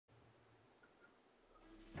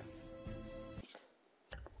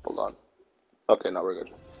on. Okay, now we're good.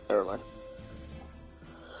 Never mind.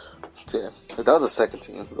 Damn, that was the second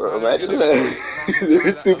team. Bro, imagine that.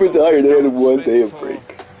 They're super tired. They had 1 day of break.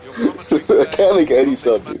 I can't make any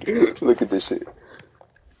stuff, dude. Look at this shit.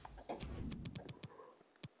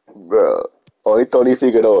 Bro, only Tony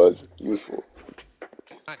Figueroa is useful.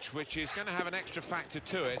 Match which is going to have an extra factor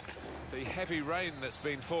to it. The heavy rain that's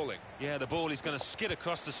been falling. Yeah, the ball is going to skid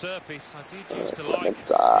across the surface. I did used to like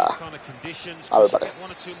these Clemenza. kind of conditions. Alvarez. You get 1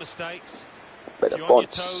 or 2 mistakes. Better You're on your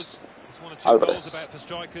punch. toes. It's 1 or 2 Alvarez. goals about for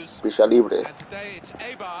strikers. Pisha libre. And today it's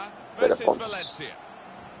Eibar Better versus punch. Valencia.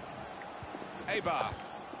 Eibar,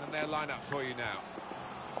 and their lineup for you now.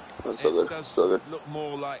 That's so It good. does So good. look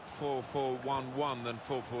more like 4-4-1-1 than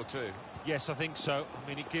 4-4-2. Yes, I think so. I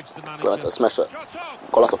mean, it gives the manager... Clemenza, smash that. Shots on!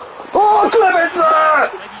 Golazo. Oh,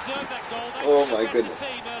 Clemenza! They deserve that goal. They Oh were the my better goodness.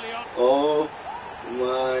 team early on. Oh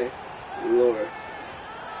my lord.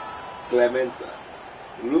 Clemenza.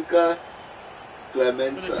 Luca But the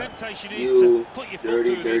Clemenza. temptation is You to put your foot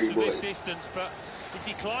dirty, through this dirty from this boy. distance, but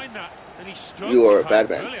he declined that, and he stroked You are it a bad home.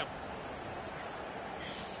 man. Brilliant.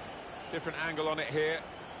 Different angle on it here.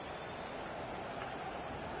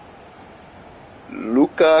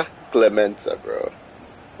 Luca Clemenza, bro.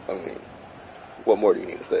 I mean, what more do you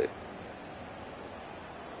need to say?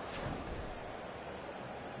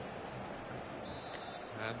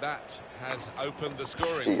 And that has opened the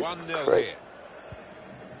scoring. Jesus 1-0 Christ. here.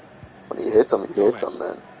 When he hits him,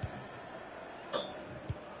 man.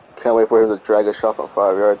 Can't wait for him to drag a shot from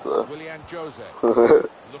 5 yards, though. Willian Jose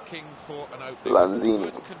looking for an opening. Lanzini.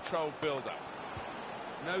 Good controlled build-up.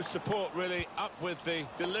 No support really up with the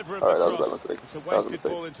deliver of Alright, the that was a bad cross. mistake. It's a That was a wasted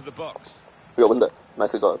mistake. ball into the box. We opened that.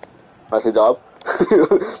 Nicely done. Nicely job.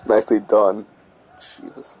 Nicely done.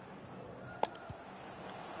 Jesus.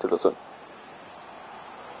 To the sun.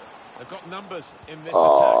 They've got numbers in this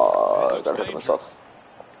Oh, I attack. gotta hit myself.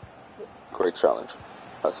 Great challenge.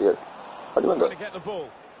 I see it. How do you end Trying up? to get the ball.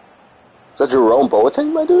 Is that Jerome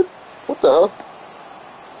Boateng, my dude? What the hell?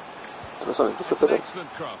 To the sun, just It's for an it. excellent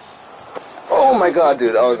cross. Oh my god,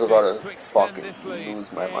 dude. I was about to extend fucking this lead.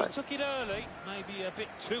 lose my He mind. took it early, maybe a bit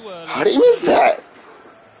too early. How did he miss that?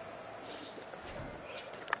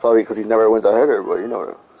 Probably because he never wins a header, but you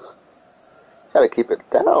know, gotta keep it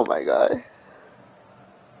down, my guy.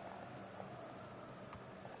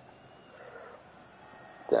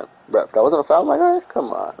 Damn, ref, that wasn't a foul, my guy? Come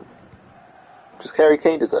on. Just Harry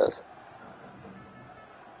Kane his ass.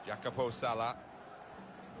 Jacopo Sala.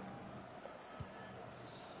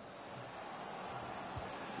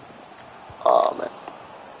 Oh man.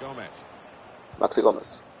 Gomez. Maxi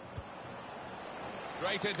Gomez.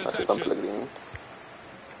 Great Maxi interception. Pellegrini.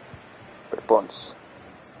 Better Pons.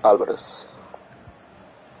 Alvarez.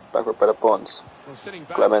 Back for better Pons. Well, sitting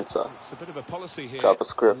back, Clemenza. it's a bit of a policy here.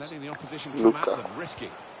 JavaScript. Letting the opposition come Luca. at them. Risky.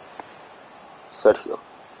 Sergio.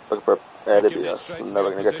 Looking for Give it Eredivisie. straight to Never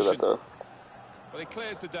the gonna get to that opposition. though. Well, he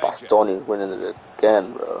clears the danger. Bastoni winning it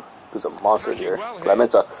again, bro. He's a monster Attacking here. well here.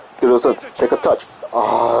 Clemenza. Take a touch.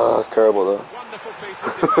 Oh, that's terrible though. Wonderful piece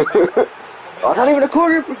of defending. Oh, not even a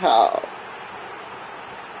corner. How?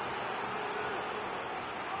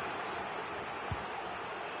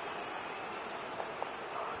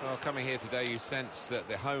 Well, coming here today, you sense that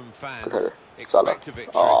the home fans Good header. expect a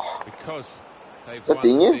victory Oh. because they've that won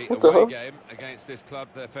Digne? the What the away hell? game against this club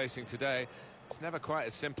they're facing today. It's never quite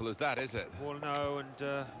as simple as that, is it? Well, no, and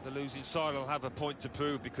the losing side will have a point to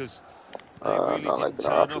prove because they not really didn't liking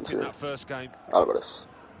our turn up options in here. that first game. Alvarez.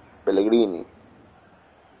 Pellegrini.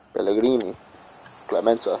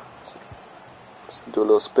 Clemenza. Just do a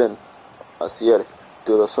little spin. Asier.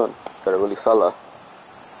 Do a little sun. Gotta really Salah.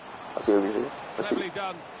 Asier, Vigi. Cleverly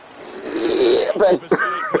done. Yeah, man. It was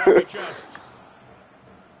very just.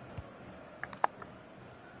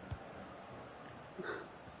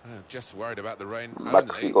 Just worried about the rain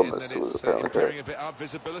Maxi only, Gomez, in who that was it's apparently impairing hurt. a bit our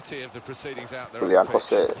visibility of the proceedings out there. Willian on the pitch.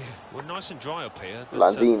 Jose. We're nice and dry up here. But,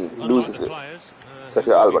 Lanzini unlike loses the it. players, Sergio who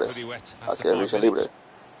will be Alvarez. pretty wet after Asier, 5 Vigi minutes. Libre.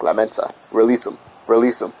 Clemenza. Release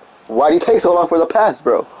him. Why do you take so long for the pass,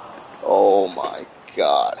 bro? Oh my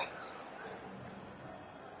god.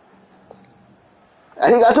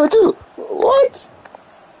 And he got to it too. What?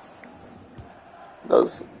 That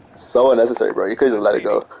was so unnecessary, bro. You could just let it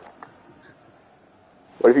go.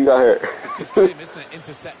 What if you got hurt? It's his game, isn't it?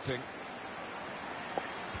 Intercepting.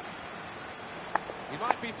 He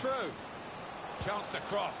might be through. Chance to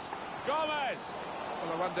cross. Gomez!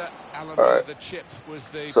 Well, I wonder, Alan, Alright. the chip was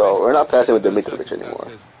the So best we're not option passing with in those Dimitrovic anymore.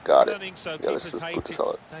 circumstances. Got it. Learning, so Yeah, let's keepers just put this hate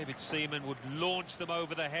out. it. David Seaman would launch them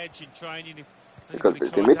over the hedge in training if Because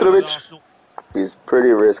anybody tried that at Dimitrovic, Arsenal. he's pretty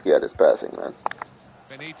risky at his passing, man.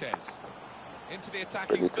 Benitez into the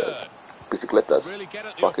attacking Benitez. third. Bicicletas. Really get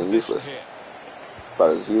at the Fucking opposition useless. here.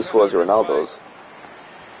 About as useful as Ronaldo's.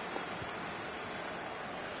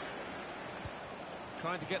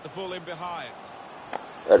 Trying to get the ball in behind.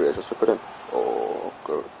 There we go, just whip it in. Oh,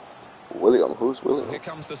 good. William, who's William? Here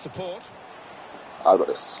comes the support.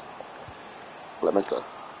 Alvarez. Clemenza.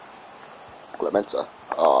 Clemenza.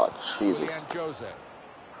 Oh, Jesus. Julian Jose.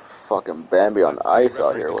 Fucking Bambi on That's the ice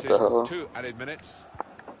out referee's here. What the decision. hell? 2 added minutes.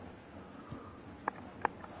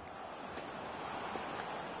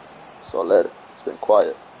 Soler. It's been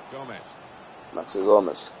quiet. Gomez. Maxi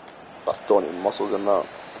Gomez. Bastoni muscles him out.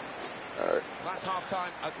 Alright. That's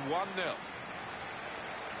half-time at 1-0.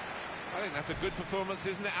 I think that's a good performance,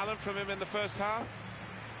 isn't it, Alan, from him in the first half?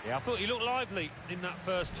 Yeah, I thought he looked lively in that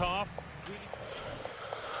first half.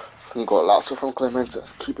 Golazo from Clemenza.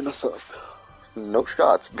 Keeping us up. No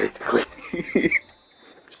shots, basically.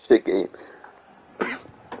 Shit game.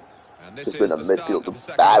 And this Just is been a the start midfield of the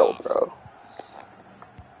second battle, half. bro.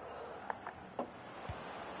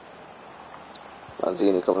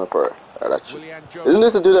 Lanzini coming up for Arachi. Julian Jose. Isn't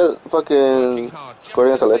this the dude that Working fucking hard just scored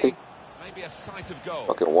against to Atleti? see maybe a sight of goal.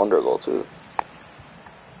 Fucking wonder goal, too.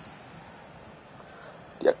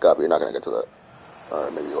 Yeah, Gabi, you're not gonna get to that.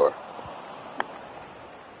 Alright, maybe you are.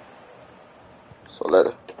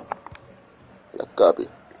 Soler. Yeah, Gabi.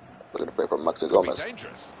 Looking to play for Maxi Could be Gomez.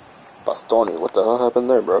 dangerous. Bastoni, what the hell happened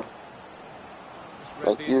there, bro? Just read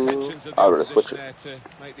Thank the you. intentions of the Alvarez, switch opposition it. there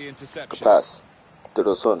to make the interception. Good pass.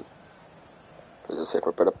 Durosun. Plays it safe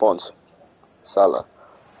for Pere Pons. Sala.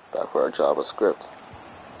 Back for our JavaScript.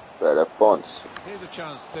 Pere Pons. Here's a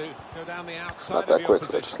chance to go down the outside Not of that the quick,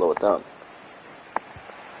 so they opposition. just slow it down.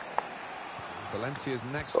 Valencia's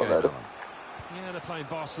next So game, that- Alan. Yeah, they're playing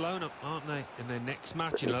Barcelona, aren't they, in their next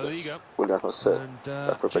match in La Benitez. Liga? Julian Jose. And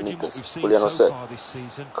Back for judging what Benitez. we've seen Julian so Jose. far this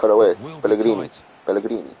season, Cut away. will be Pellegrini. tight.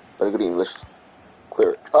 Pellegrini. Let's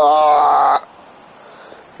clear it. Ah!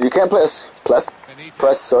 You can't press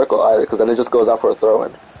circle either, because then it just goes out for a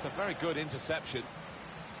throw-in. It's a very good interception.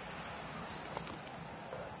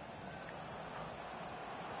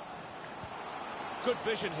 Good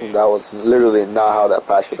vision here. That was literally not how that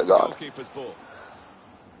pass should have It's the gone. goalkeeper's ball.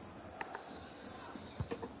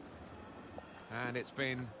 And it's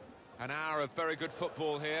been an hour of very good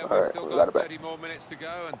football here. We've Alright, still we got got it back. 30 more minutes to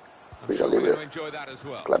go, and I'm We sure gotta we're leave going to it. enjoy that as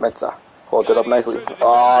well. Clemenza. Holds it up nicely.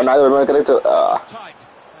 Oh, neither of them are going to get it. Tight,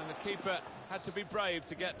 and the keeper had to be brave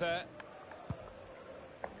to get there.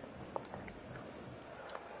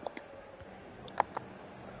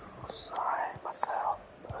 Sorry, myself.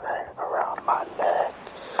 But hang around my neck.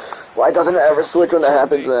 Why doesn't it ever switch when that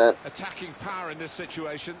happens, man? Attacking power in this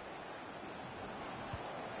situation.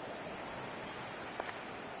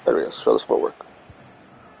 There we go. Show us footwork.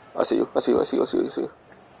 I see you.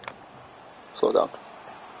 Slow down.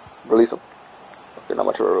 Release him. Okay, not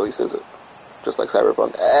much of a release, is it? Just like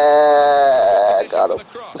Cyberpunk. Got him.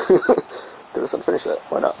 Didn't finish that.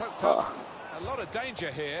 Why not? Soaked up. A lot of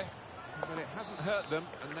danger here, but it hasn't hurt them,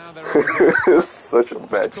 and now they're on the ball. Such a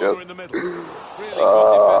bad Corner joke. in the middle. Really good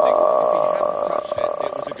defending. If he hadn't touched it,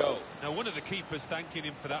 it was a goal. Now, one of the keepers thanking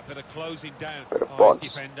him for that bit of closing down Bit of by Bonds.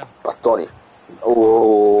 his defender. Bastoni.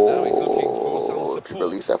 Now he's looking for some Oh, if you support.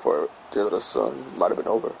 release that for the other son, might have been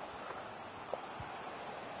over.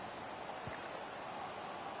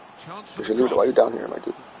 Chance for You the should leave it. Why are you cross. down here, my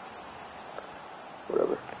dude?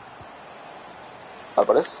 Whatever.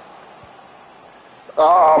 Alvarez.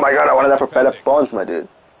 Oh my god, I wanted that for Pere Pons, my dude.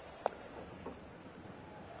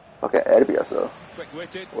 Okay, Erbias though.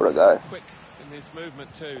 Quick-witted. What a guy. Quick in his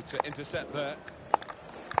movement too to intercept there.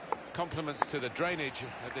 Compliments to the drainage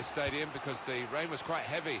at this stadium because the rain was quite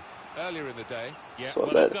heavy earlier in the day. Yeah, So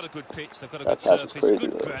well, bad. they've got a good pitch, they've got a That good pass was surface, crazy,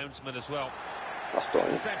 good man. groundsman as well.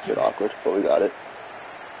 Bastoni. Bit awkward, but we got it.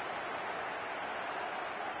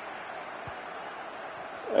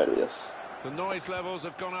 Erbias. The noise levels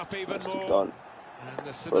have gone up even That's more. done. And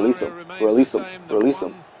the scenario Release him. remains Release the him. same. The Release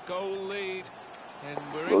him. one-goal lead. And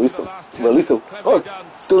we're Release into him. the last 10 Release him. minutes. Oh, Cleverly done.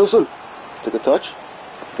 Durusul. Take a touch.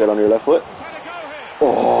 Get on your left foot. He's had a go here.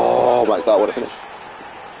 Oh my god, what a finish.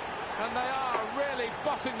 And they are really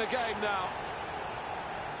bossing the game now.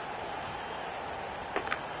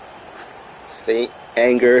 Say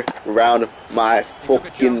anger round my He took a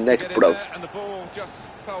chance fucking to neck, get in bro. there, and the ball just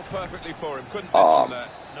fell perfectly for him. Couldn't miss Oh. one there.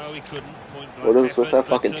 No, he couldn't. Point What are we supposed to have?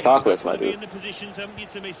 effort, Fucking but, chocolates, you've my got to be dude. in the positions, haven't you,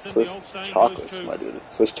 to miss them. Swiss The old saying chocolates, goes true. my dude.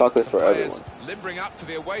 Swiss chocolate for Players everyone. limbering up for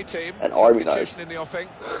the away team. And army Substitution knives. in the offing.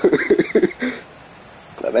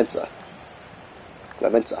 Clemenza.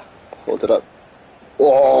 Clemenza. Hold it up.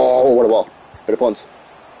 Oh, what a ball. Pere Pons.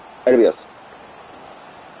 Erbias.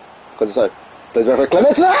 Goes inside. Plays back for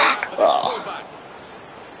Clemenza. But it's Oh. pulled back.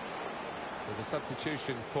 There's a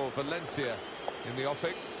substitution for Valencia in the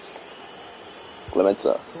offing.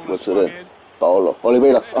 Clemenza. What's it in? Paolo.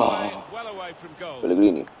 Oliveira. Oh. Well away from goal.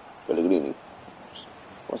 Pellegrini.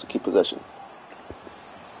 Wants to keep possession.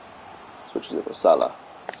 Switches it for Salah.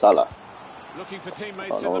 Looking for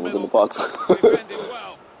teammates no one was in the middle. box. Defended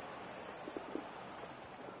well.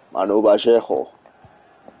 Manu Bachejo.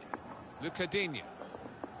 Luca Digne.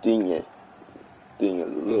 Digne.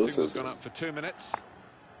 The signal's gone up for 2 minutes.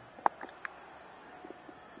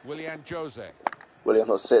 Willian Jose.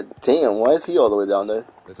 William said, damn, why is he all the way down there?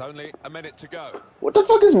 There's only a minute to go. What the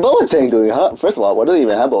fuck is Boateng doing? Huh? First of all, why does he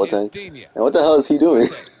even have Boateng? And what the hell is he doing?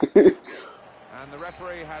 And the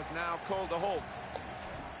referee has now called a halt.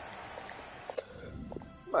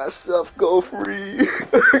 My stuff go free.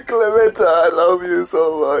 Clemenza, I love you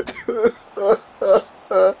so much.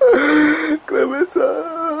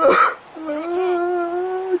 Clemenza.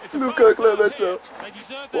 Luca Clemenza.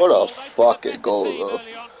 What a fucking goal, though.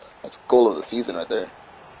 That's a goal of the season right there.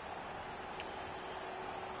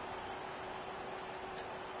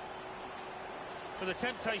 But the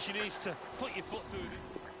temptation is to put your foot through it.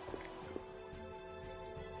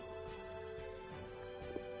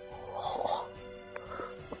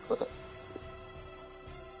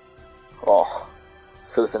 Oh,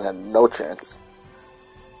 Citizen had no chance.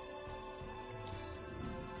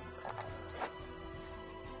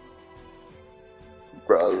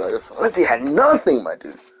 Bro, like, Valenti had nothing, my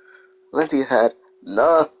dude. Valenti had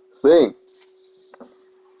nothing.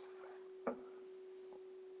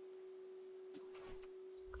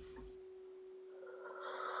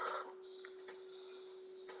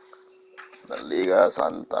 La Liga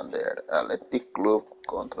Santander, Athletic Club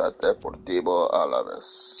contra Deportivo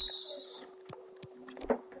Alaves.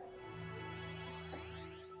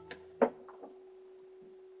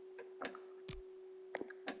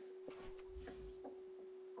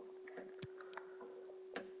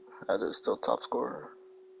 Hazard is still top scorer.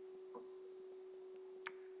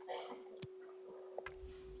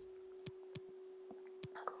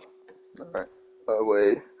 Alright,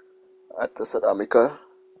 away at the Ceramica.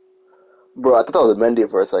 Bro, I thought that was Mendy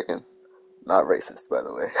for a second. Not racist, by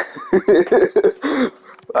the way.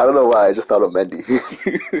 I don't know why, I just thought of Mendy.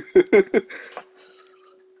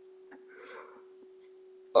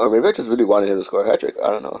 Or maybe I just really wanted him to score a hat-trick. I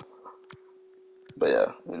don't know. But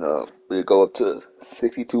yeah, we go up to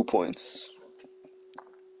 62 points.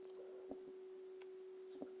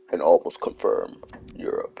 And almost confirm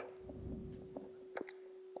Europe.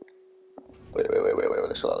 Wait.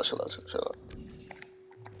 Chill out.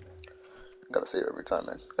 Gotta save every time,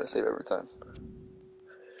 man. Cause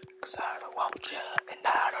I don't want you, and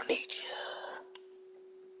I don't need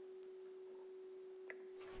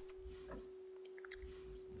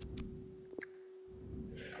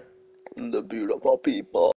you. The beautiful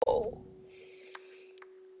people.